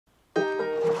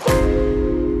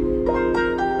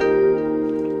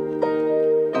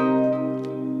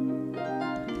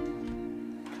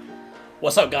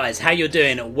What's up guys, how you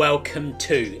doing? Welcome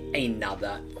to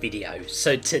another video.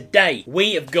 So today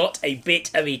we have got a bit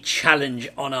of a challenge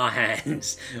on our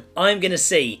hands. I'm going to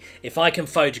see if I can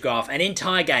photograph an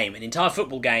entire game, an entire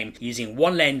football game using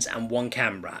one lens and one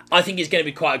camera. I think it's going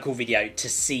to be quite a cool video to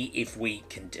see if we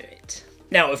can do it.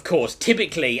 Now, of course,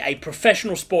 typically a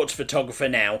professional sports photographer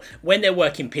now, when they're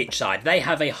working pitch side, they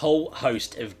have a whole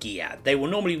host of gear. They will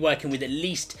normally be working with at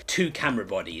least two camera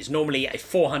bodies, normally a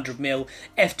 400mm,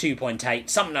 f2.8,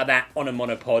 something like that on a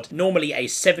monopod, normally a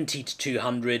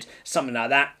 70-200, something like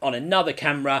that on another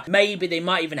camera. Maybe they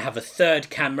might even have a third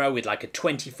camera with like a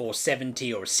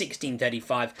 24-70 or a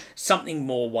 16-35, something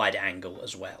more wide angle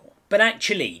as well. But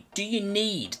actually, do you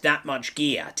need that much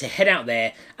gear to head out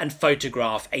there and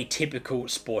photograph a typical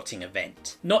sporting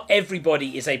event? Not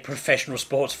everybody is a professional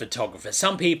sports photographer.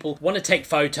 Some people want to take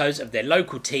photos of their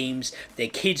local teams, their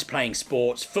kids playing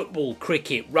sports, football,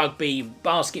 cricket, rugby,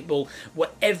 basketball,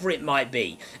 whatever it might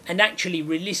be. And actually,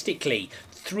 realistically,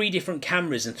 3 different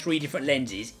cameras and 3 different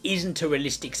lenses isn't a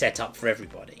realistic setup for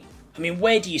everybody. I mean,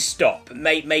 where do you stop?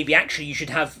 Maybe actually you should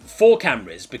have 4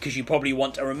 cameras because you probably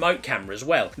want a remote camera as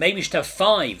well. Maybe you should have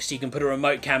 5 so you can put a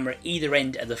remote camera at either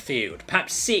end of the field.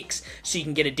 Perhaps 6 so you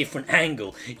can get a different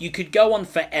angle. You could go on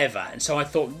forever, and so I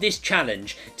thought this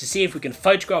challenge to see if we can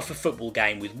photograph a football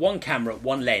game with one camera,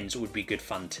 one lens would be good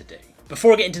fun to do.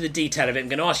 Before I get into the detail of it, I'm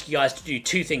going to ask you guys to do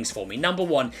 2 things for me. Number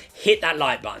 1, hit that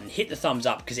like button, hit the thumbs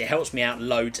up because it helps me out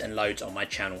loads and loads on my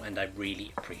channel and I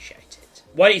really appreciate it.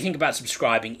 Why don't you think about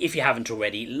subscribing if you haven't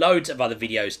already? Loads of other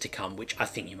videos to come which I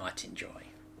think you might enjoy.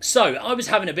 So, I was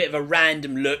having a bit of a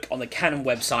random look on the Canon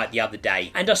website the other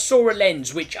day and I saw a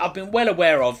lens which I've been well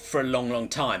aware of for a long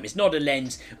time. It's not a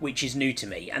lens which is new to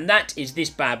me, and that is this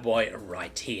bad boy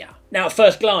right here. Now at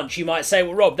first glance you might say,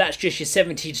 well Rob, that's just your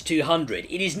 70-200.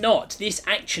 It is not. This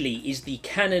actually is the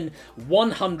Canon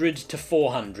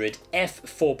 100-400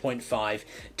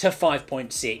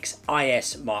 f4.5-5.6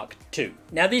 IS Mark II.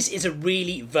 Now this is a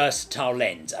really versatile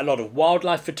lens. A lot of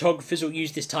wildlife photographers will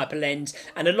use this type of lens,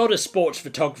 and a lot of sports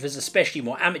photographers, especially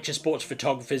more amateur sports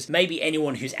photographers, maybe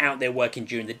anyone who's out there working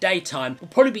during the daytime, will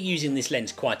probably be using this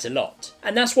lens quite a lot.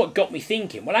 And that's what got me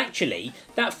thinking, well actually,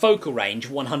 that focal range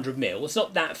 100mm, it's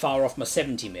not that far off my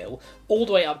 70mm, all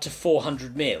the way up to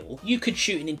 400mm, you could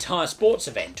shoot an entire sports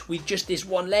event with just this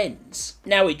one lens.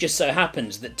 Now it just so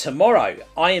happens that tomorrow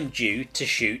I am due to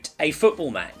shoot a football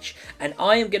match, and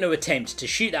I am going to attempt to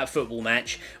shoot that football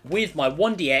match with my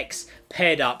 1DX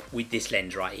paired up with this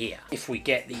lens right here. If we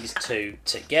get these two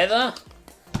together,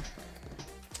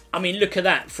 I mean look at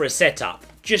that for a setup.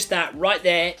 Just that right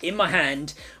there in my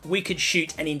hand, we could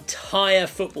shoot an entire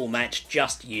football match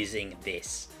just using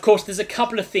this. Of course, there's a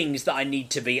couple of things that I need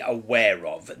to be aware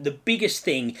of. The biggest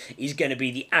thing is going to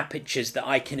be the apertures that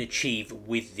I can achieve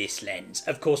with this lens.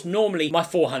 Of course, normally my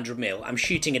 400mm, I'm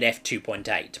shooting at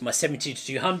f2.8. My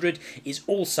 70-200 is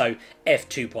also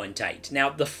f2.8. Now,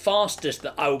 the fastest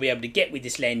that I will be able to get with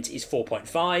this lens is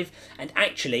 4.5. And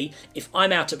actually, if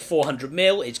I'm out at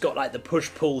 400mm, it's got like the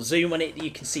push-pull zoom on it that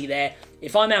you can see there.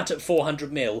 If I'm out at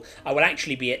 400mm, I will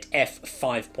actually be at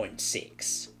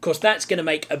f5.6. Of course, that's going to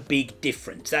make a big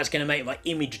difference. That's going to make my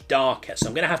image darker. So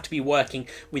I'm going to have to be working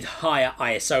with higher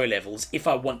ISO levels if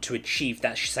I want to achieve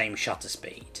that same shutter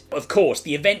speed. Of course,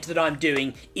 the event that I'm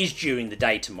doing is during the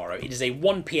day tomorrow. It is a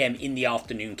 1 PM in the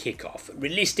afternoon kickoff.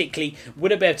 Realistically,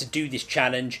 would I be able to do this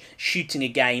challenge shooting a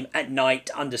game at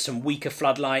night under some weaker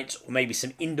floodlights or maybe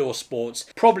some indoor sports?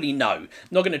 Probably no. I'm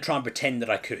not going to try and pretend that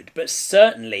I could. But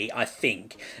certainly, I think,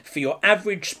 for your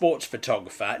average sports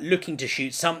photographer looking to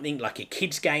shoot something like a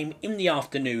kids game in the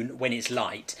afternoon when it's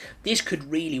light, this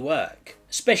could really work.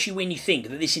 Especially when you think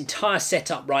that this entire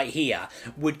setup right here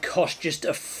would cost just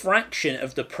a fraction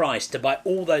of the price to buy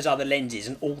all those other lenses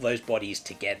and all those bodies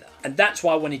together. And that's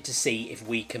why I wanted to see if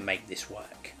we can make this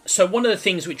work. So one of the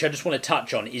things which I just want to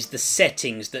touch on is the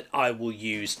settings that I will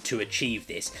use to achieve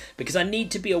this, because I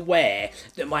need to be aware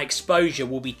that my exposure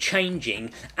will be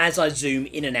changing as I zoom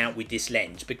in and out with this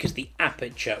lens, because the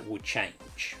aperture will change.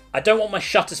 I don't want my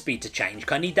shutter speed to change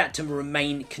because I need that to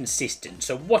remain consistent.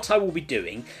 So what I will be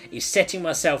doing is setting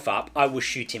myself up. I will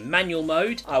shoot in manual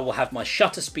mode. I will have my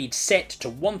shutter speed set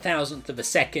to 1,000th of a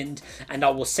second, and I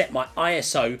will set my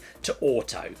ISO to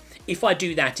auto. If I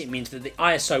do that, it means that the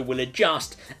ISO will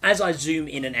adjust as I zoom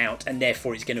in and out, and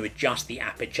therefore it's going to adjust the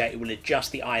aperture. It will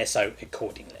adjust the ISO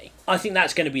accordingly. I think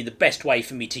that's going to be the best way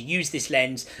for me to use this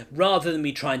lens rather than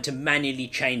me trying to manually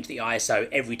change the ISO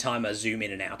every time I zoom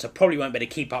in and out. I probably won't be able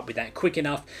to keep up with that quick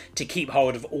enough to keep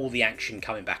hold of all the action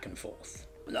coming back and forth.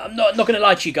 I'm not going to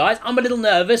lie to you guys, I'm a little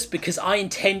nervous because I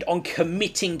intend on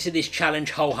committing to this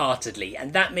challenge wholeheartedly,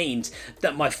 and that means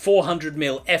that my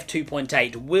 400mm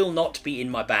f2.8 will not be in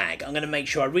my bag. I'm going to make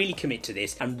sure I really commit to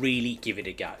this and really give it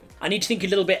a go. I need to think a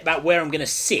little bit about where I'm going to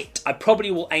sit. I probably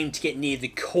will aim to get near the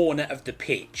corner of the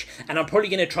pitch, and I'm probably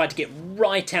going to try to get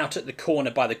right out at the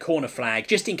corner by the corner flag,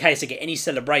 just in case I get any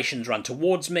celebrations run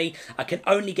towards me. I can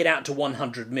only get out to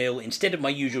 100mm instead of my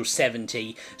usual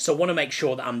 70, so I want to make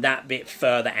sure that I'm that bit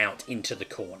further out into the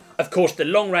corner. Of course, the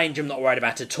long range I'm not worried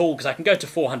about at all, because I can go to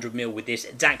 400mm with this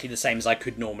exactly the same as I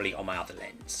could normally on my other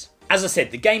lens. As I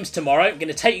said, the game's tomorrow. I'm going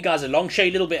to take you guys along, show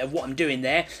you a little bit of what I'm doing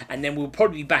there, and then we'll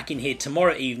probably be back in here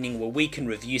tomorrow evening where we can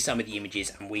review some of the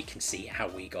images and we can see how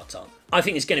we got on. I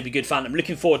think it's going to be good fun. I'm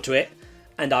looking forward to it,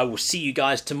 and I will see you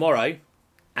guys tomorrow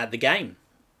at the game.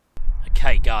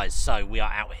 Okay guys, so we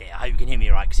are out here. I hope you can hear me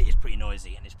right, because it is pretty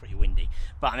noisy and it's pretty windy.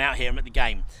 But I'm out here, I'm at the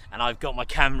game, and I've got my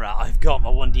camera, I've got my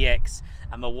 1DX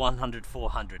and my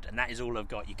 100-400, and that is all I've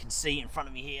got. You can see in front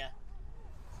of me here,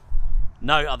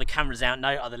 no other cameras out, no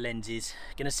other lenses.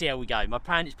 Gonna see how we go. My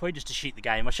plan is probably just to shoot the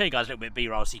game. I'll show you guys a little bit of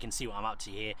B-roll so you can see what I'm up to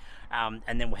here. And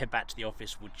then we'll head back to the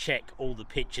office. We'll check all the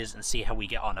pictures and see how we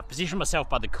get on. I've positioned myself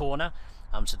by the corner.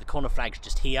 So the corner flag's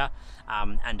just here.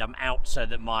 And I'm out so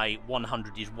that my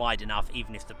 100 is wide enough,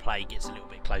 even if the play gets a little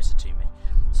bit closer to me.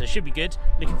 So it should be good.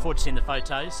 Looking forward to seeing the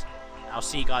photos. I'll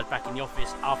see you guys back in the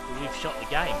office after we've shot the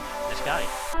game. Let's go.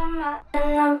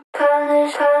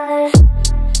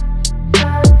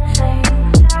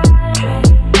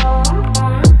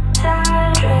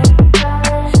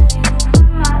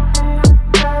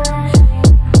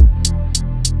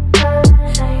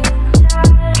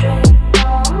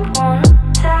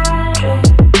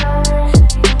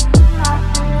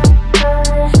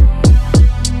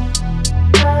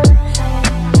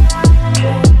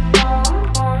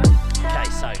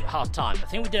 Time. I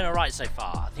think we're doing alright so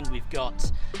far. I think we've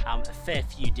got a fair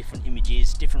few different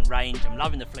images, different range. I'm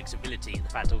loving the flexibility, the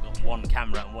fact I've got one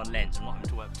camera and one lens. I'm not having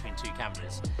to work between two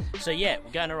cameras. So yeah,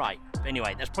 we're going alright. But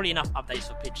anyway, that's probably enough updates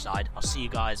for pitch side. I'll see you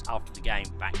guys after the game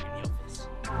back in the office.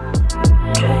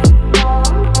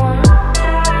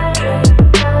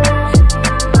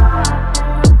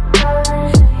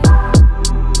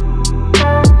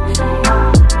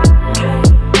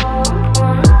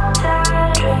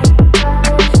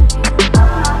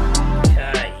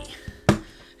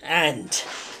 And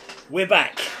we're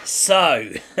back.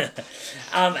 So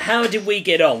how did we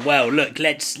get on? Well, look,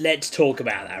 let's talk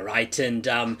about that, right? And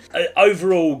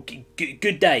overall,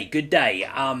 good day.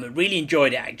 Really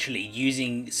enjoyed it, actually,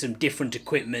 using some different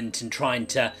equipment and trying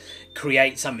to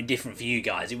create something different for you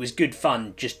guys. It was good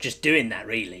fun just doing that,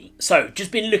 really. So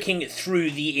just been looking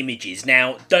through the images.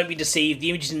 Now, don't be deceived, the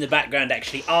images in the background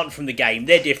actually aren't from the game.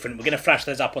 They're different. We're going to flash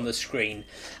those up on the screen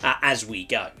as we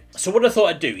go. So what I thought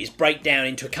I'd do is break down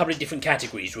into a couple of different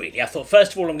categories, really. I thought,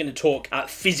 first of all, I'm going to talk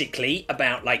physically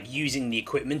about like using the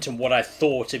equipment and what I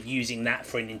thought of using that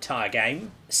for an entire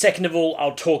game. Second of all,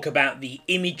 I'll talk about the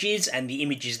images and the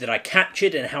images that I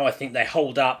captured and how I think they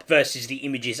hold up versus the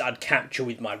images I'd capture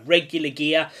with my regular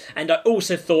gear. And I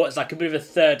also thought, as like a bit of a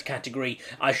third category,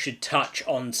 I should touch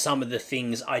on some of the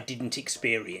things I didn't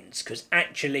experience, because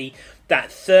actually that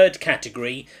third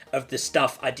category of the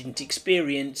stuff I didn't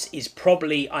experience is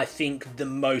probably, I think, the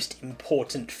most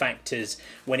important factors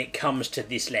when it comes to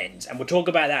this lens. And we'll talk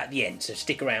about that at the end, so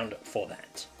stick around for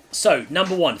that. So,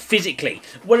 number one, physically,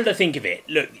 what did I think of it?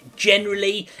 Look,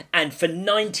 generally, and for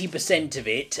 90% of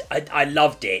it, I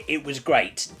loved it. It was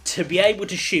great. To be able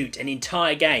to shoot an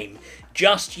entire game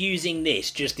just using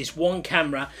just this one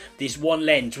camera, this one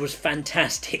lens, was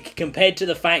fantastic compared to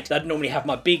the fact that I'd normally have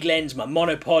my big lens, my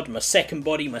monopod, my second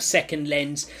body, my second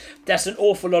lens. That's an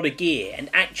awful lot of gear, and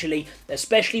actually,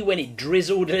 especially when it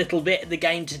drizzled a little bit at the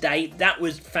game today, that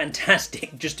was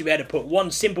fantastic. Just to be able to put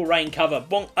one simple rain cover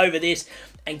bonk over this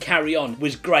and carry on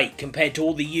was great compared to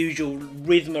all the usual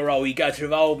rigmarole you go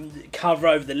through. Oh, cover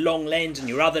over the long lens and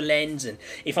your other lens, and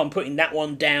if I'm putting that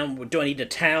one down, do I need a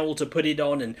towel to put it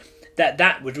on? And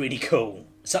that was really cool.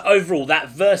 So overall, that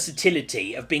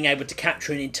versatility of being able to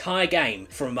capture an entire game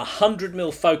from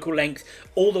 100mm focal length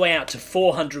all the way out to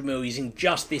 400mm using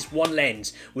just this one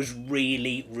lens was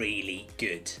really, really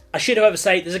good. I should however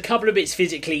say there's a couple of bits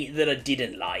physically that I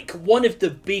didn't like. One of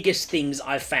the biggest things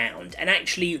I found, and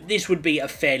actually this would be a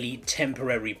fairly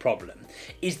temporary problem,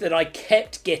 is that I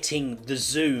kept getting the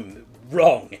zoom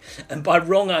wrong. And by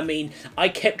wrong I mean I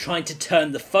kept trying to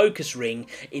turn the focus ring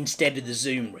instead of the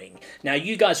zoom ring. Now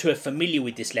you guys who are familiar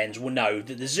with this lens will know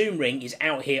that the zoom ring is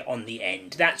out here on the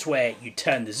end. That's where you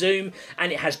turn the zoom,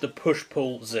 and it has the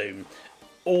push-pull zoom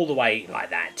all the way like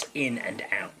that, in and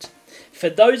out. For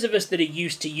those of us that are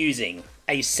used to using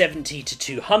a 70 to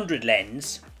 200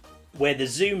 lens, where the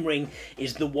zoom ring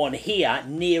is the one here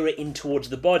nearer in towards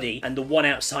the body and the one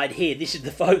outside here, this is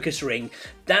the focus ring,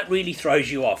 that really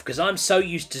throws you off, because I'm so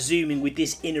used to zooming with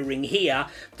this inner ring here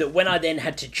that when I then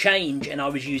had to change and I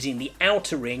was using the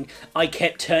outer ring, I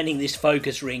kept turning this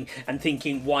focus ring and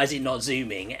thinking, why is it not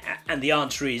zooming? And the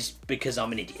answer is because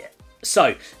I'm an idiot.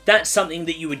 So that's something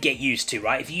that you would get used to,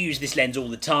 right? If you use this lens all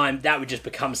the time, that would just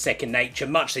become second nature,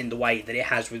 much in the way that it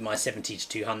has with my 70 to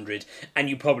 200, and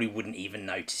you probably wouldn't even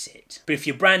notice it. But if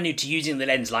you're brand new to using the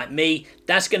lens like me,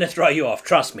 that's going to throw you off,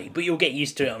 trust me, but you'll get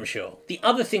used to it, I'm sure. The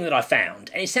other thing that I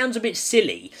found, and it sounds a bit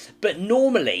silly, but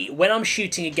normally when I'm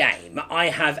shooting a game, I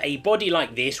have a body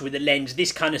like this with a lens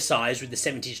this kind of size with the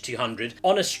 70 to 200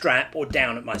 on a strap or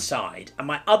down at my side, and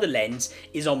my other lens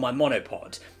is on my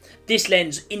monopod. This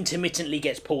lens intermittently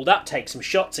gets pulled up, takes some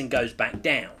shots and goes back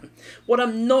down. What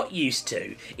I'm not used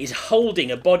to is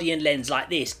holding a body and lens like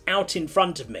this out in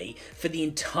front of me for the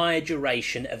entire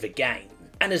duration of a game.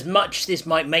 And as much as this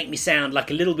might make me sound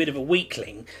like a little bit of a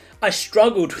weakling, I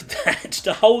struggled with that,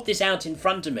 to hold this out in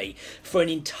front of me for an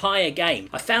entire game.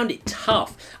 I found it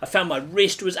tough. I found my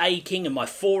wrist was aching and my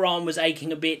forearm was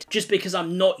aching a bit, just because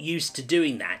I'm not used to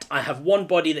doing that. I have one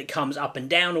body that comes up and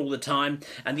down all the time,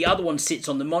 and the other one sits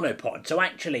on the monopod. So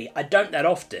actually, I don't that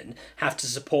often have to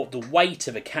support the weight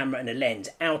of a camera and a lens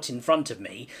out in front of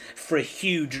me for a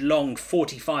huge, long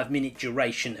 45-minute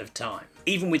duration of time.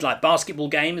 Even with like basketball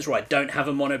games where I don't have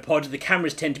a monopod, the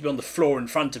cameras tend to be on the floor in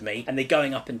front of me and they're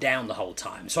going up and down the whole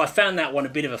time. So I found that one a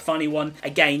bit of a funny one.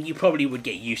 Again, you probably would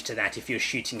get used to that if you're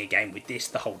shooting a game with this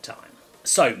the whole time.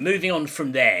 So, moving on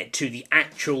from there to the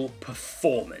actual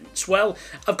performance. Well,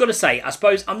 I've got to say, I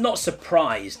suppose I'm not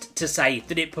surprised to say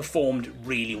that it performed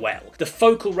really well. The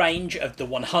focal range of the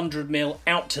 100mm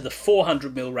out to the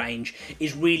 400mm range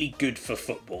is really good for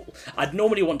football. I'd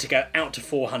normally want to go out to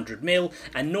 400mm,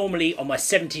 and normally on my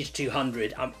 70 to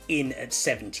 200, I'm in at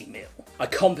 70mm. I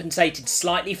compensated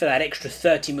slightly for that extra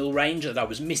 30mm range that I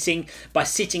was missing by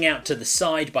sitting out to the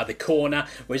side by the corner,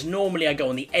 whereas normally I go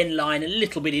on the end line a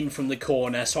little bit in from the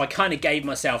corner, so I kind of gave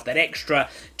myself that extra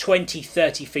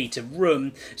 20-30 feet of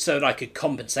room so that I could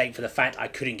compensate for the fact I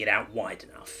couldn't get out wide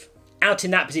enough. Out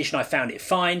in that position I found it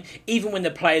fine. Even when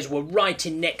the players were right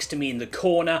in next to me in the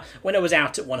corner, when I was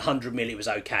out at 100mm it was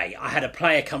okay. I had a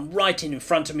player come right in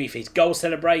front of me for his goal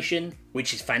celebration,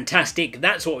 which is fantastic,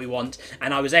 that's what we want,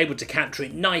 and I was able to capture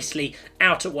it nicely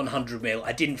out at 100mm.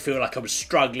 I didn't feel like I was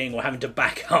struggling or having to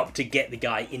back up to get the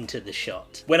guy into the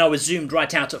shot. When I was zoomed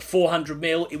right out at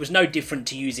 400mm, it was no different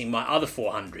to using my other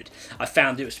 400. I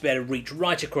found it was better reach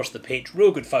right across the pitch,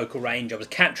 real good focal range, I was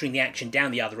capturing the action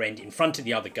down the other end in front of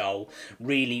the other goal,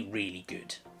 really, really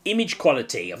good. Image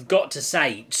quality, I've got to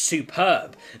say,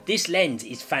 superb. This lens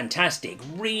is fantastic,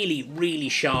 really, really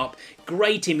sharp,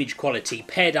 great image quality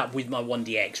paired up with my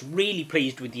 1DX. Really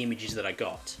pleased with the images that I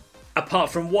got. Apart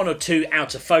from one or two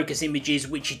out of focus images,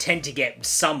 which you tend to get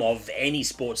some of any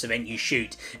sports event you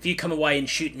shoot. If you come away and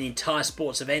shoot an entire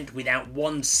sports event without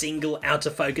one single out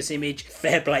of focus image,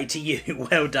 fair play to you,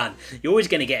 well done. You're always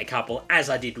going to get a couple, as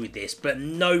I did with this, but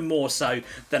no more so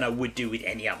than I would do with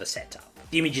any other setup.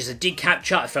 The images I did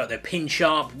capture, I felt they're pin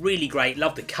sharp, really great,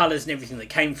 love the colours and everything that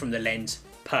came from the lens,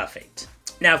 perfect.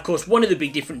 Now, of course, one of the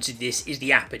big differences with this is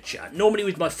the aperture. Normally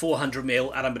with my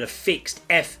 400mm, and I'm at a fixed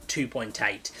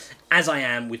f2.8, as I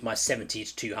am with my 70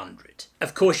 to 200.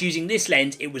 Of course, using this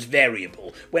lens, it was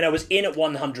variable. When I was in at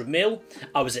 100mm,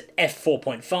 I was at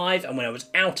f4.5, and when I was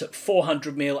out at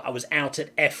 400mm, I was out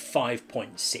at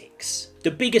f5.6. The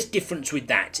biggest difference with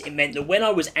that, it meant that when I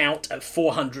was out at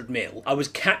 400mm, I was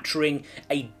capturing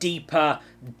a deeper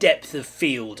depth of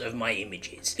field of my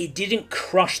images. It didn't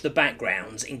crush the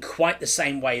backgrounds in quite the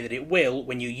same way that it will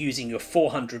when you're using your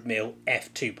 400mm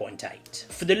f2.8.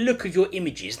 For the look of your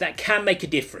images, that can make a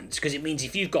difference, because it means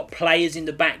if you've got players in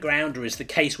the background, or as the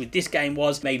case with this game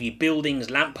was, maybe buildings,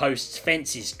 lampposts,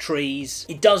 fences, trees,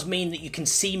 it does mean that you can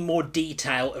see more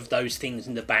detail of those things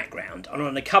in the background. And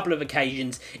on a couple of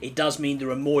occasions, it does mean there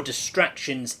are more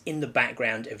distractions in the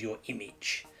background of your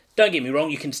image. Don't get me wrong,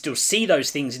 you can still see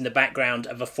those things in the background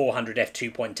of a 400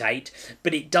 f2.8,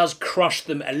 but it does crush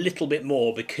them a little bit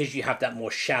more because you have that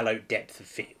more shallow depth of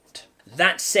field.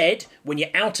 That said, when you're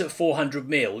out at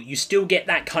 400mm, you still get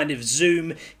that kind of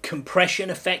zoom compression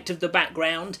effect of the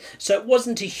background, so it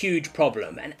wasn't a huge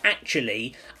problem, and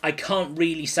actually I can't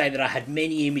really say that I had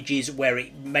many images where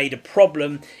it made a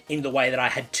problem in the way that I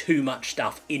had too much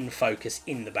stuff in focus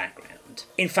in the background. around.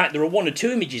 In fact, there are one or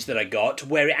two images that I got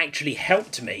where it actually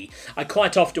helped me. I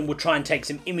quite often would try and take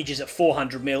some images at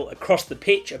 400mm across the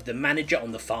pitch of the manager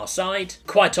on the far side.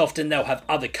 Quite often they'll have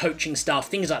other coaching staff,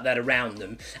 things like that around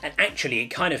them, and actually it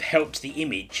kind of helped the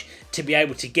image to be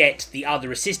able to get the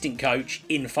other assistant coach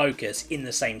in focus in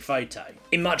the same photo.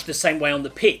 In much the same way on the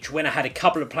pitch, when I had a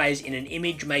couple of players in an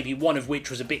image, maybe one of which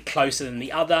was a bit closer than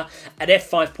the other, at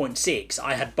f5.6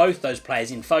 I had both those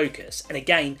players in focus, and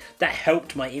again that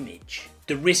helped my image.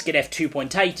 The risk at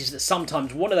f2.8 is that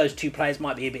sometimes one of those two players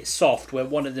might be a bit soft, where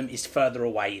one of them is further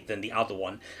away than the other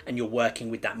one, and you're working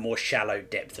with that more shallow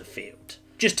depth of field.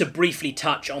 Just to briefly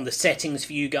touch on the settings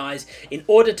for you guys, in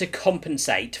order to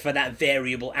compensate for that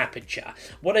variable aperture,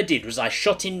 what I did was I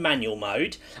shot in manual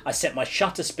mode. I set my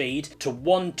shutter speed to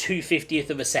 1/250th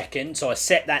of a second, so I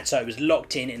set that so it was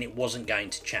locked in and it wasn't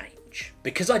going to change.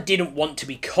 Because I didn't want to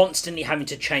be constantly having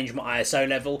to change my ISO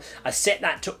level, I set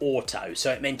that to auto,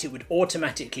 so it meant it would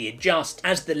automatically adjust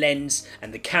as the lens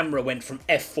and the camera went from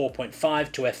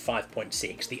f4.5 to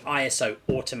f5.6. The ISO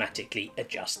automatically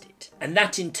adjusted. And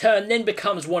that in turn then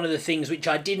becomes one of the things which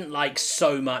I didn't like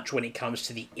so much when it comes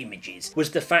to the images,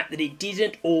 was the fact that it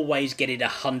didn't always get it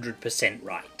 100%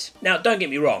 right. Now don't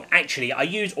get me wrong, actually I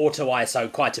use auto ISO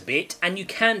quite a bit, and you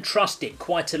can trust it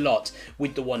quite a lot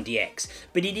with the 1DX,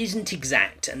 but it isn't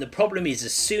exact, and the problem is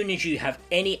as soon as you have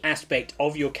any aspect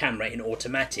of your camera in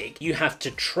automatic, you have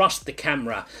to trust the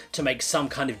camera to make some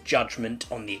kind of judgment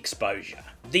on the exposure.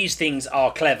 These things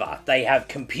are clever. They have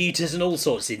computers and all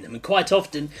sorts in them, and quite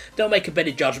often they'll make a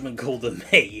better judgment call than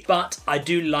me, but I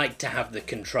do like to have the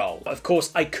control. Of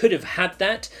course, I could have had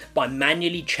that by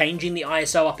manually changing the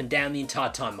ISO up and down the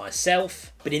entire time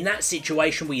myself, but in that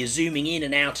situation where you're zooming in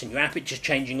and out and your aperture's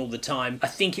changing all the time, I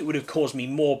think it would have caused me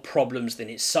more problems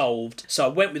than it solved. So I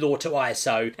went with auto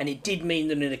ISO, and it did mean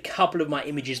that in a couple of my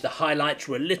images the highlights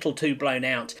were a little too blown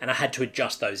out and I had to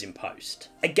adjust those in post.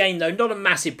 Again though, not a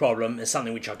massive problem, and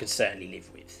something which I could certainly live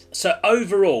with. So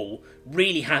overall,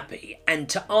 really happy. And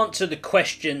to answer the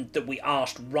question that we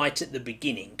asked right at the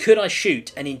beginning, could I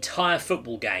shoot an entire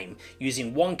football game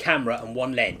using one camera and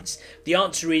one lens? The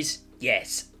answer is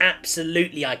yes,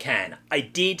 absolutely I can. I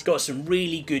got some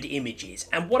really good images,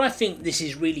 and what I think this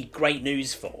is really great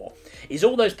news for is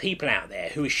all those people out there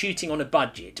who are shooting on a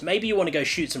budget. Maybe you want to go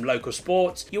shoot some local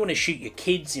sports, you want to shoot your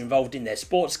kids involved in their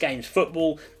sports games,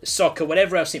 football, soccer,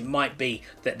 whatever else it might be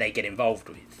that they get involved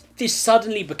with. This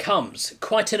suddenly becomes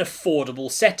quite an affordable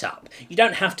setup. You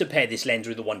don't have to pair this lens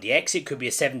with a 1DX, it could be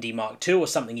a 7D Mark II or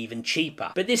something even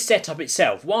cheaper. But this setup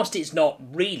itself, whilst it's not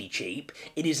really cheap,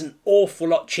 it is an awful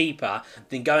lot cheaper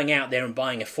than going out there and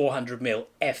buying a 400mm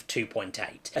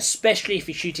f2.8. Especially if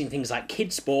you're shooting things like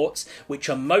kids sports, which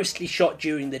are mostly shot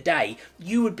during the day,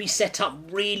 you would be set up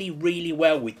really, really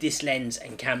well with this lens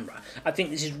and camera. I think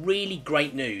this is really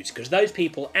great news, because those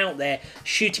people out there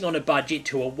shooting on a budget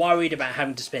who are worried about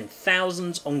having to spend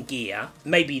thousands on gear,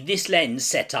 maybe this lens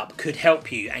setup could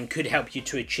help you, and could help you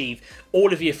to achieve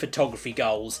all of your photography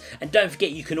goals. And don't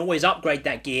forget, you can always upgrade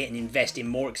that gear and invest in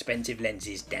more expensive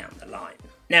lenses down the line.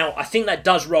 Now, I think that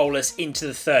does roll us into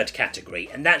the third category,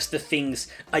 and that's the things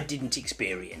I didn't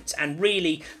experience. And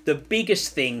really, the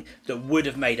biggest thing that would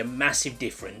have made a massive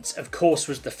difference, of course,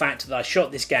 was the fact that I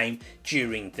shot this game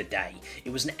during the day. It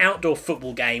was an outdoor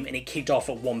football game, and it kicked off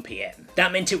at 1 PM.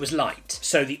 That meant it was light,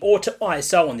 so the auto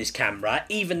ISO on this camera,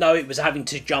 even though it was having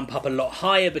to jump up a lot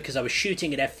higher because I was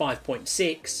shooting at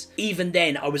f5.6, even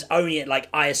then I was only at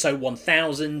like ISO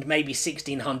 1000, maybe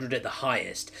 1600 at the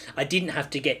highest. I didn't have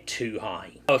to get too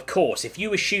high. Of course, if you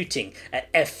were shooting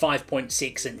at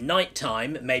f5.6 at night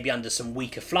time, maybe under some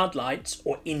weaker floodlights,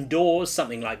 or indoors,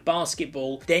 something like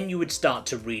basketball, then you would start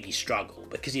to really struggle.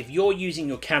 Because if you're using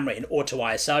your camera in auto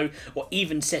ISO, or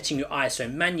even setting your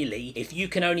ISO manually, if you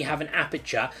can only have an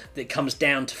aperture that comes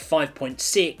down to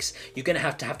 5.6, you're going to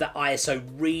have that ISO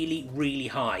really, really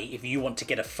high if you want to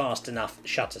get a fast enough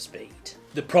shutter speed.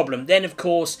 The problem then, of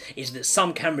course, is that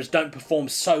some cameras don't perform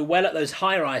so well at those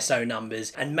higher ISO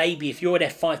numbers, and maybe if you're at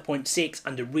f5.6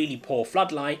 under really poor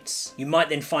floodlights, you might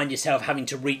then find yourself having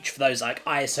to reach for those like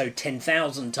ISO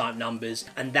 10,000 type numbers,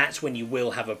 and that's when you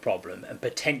will have a problem, and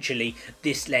potentially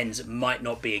this lens might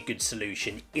not be a good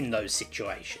solution in those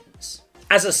situations.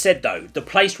 As I said though, the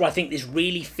place where I think this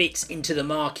really fits into the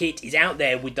market is out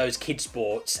there with those kid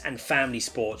sports and family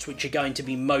sports, which are going to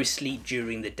be mostly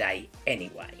during the day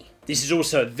anyway. This is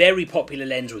also a very popular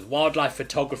lens with wildlife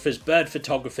photographers, bird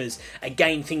photographers,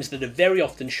 again things that are very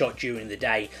often shot during the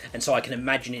day, and so I can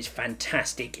imagine it's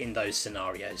fantastic in those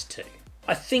scenarios too.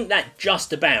 I think that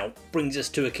just about brings us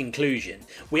to a conclusion.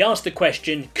 We asked the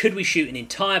question, could we shoot an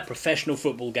entire professional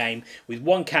football game with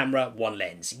one camera, one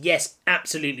lens? Yes,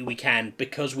 absolutely we can,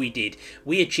 because we did.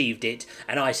 We achieved it,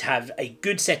 and I have a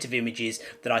good set of images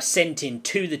that I sent in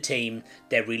to the team.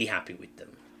 They're really happy with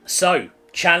them. So,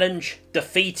 challenge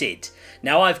defeated.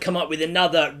 Now I've come up with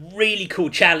another really cool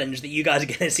challenge that you guys are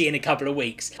going to see in a couple of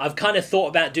weeks. I've kind of thought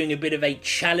about doing a bit of a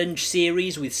challenge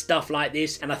series with stuff like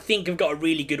this, and I think I've got a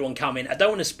really good one coming. I don't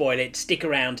want to spoil it. Stick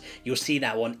around. You'll see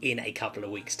that one in a couple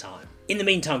of weeks' time. In the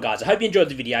meantime, guys, I hope you enjoyed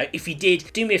the video. If you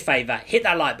did, do me a favour, hit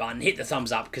that like button, hit the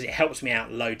thumbs up, because it helps me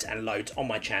out loads and loads on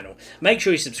my channel. Make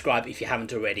sure you subscribe if you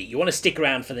haven't already. You want to stick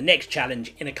around for the next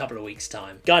challenge in a couple of weeks'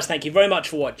 time. Guys, thank you very much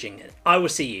for watching, and I will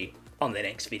see you on the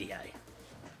next video.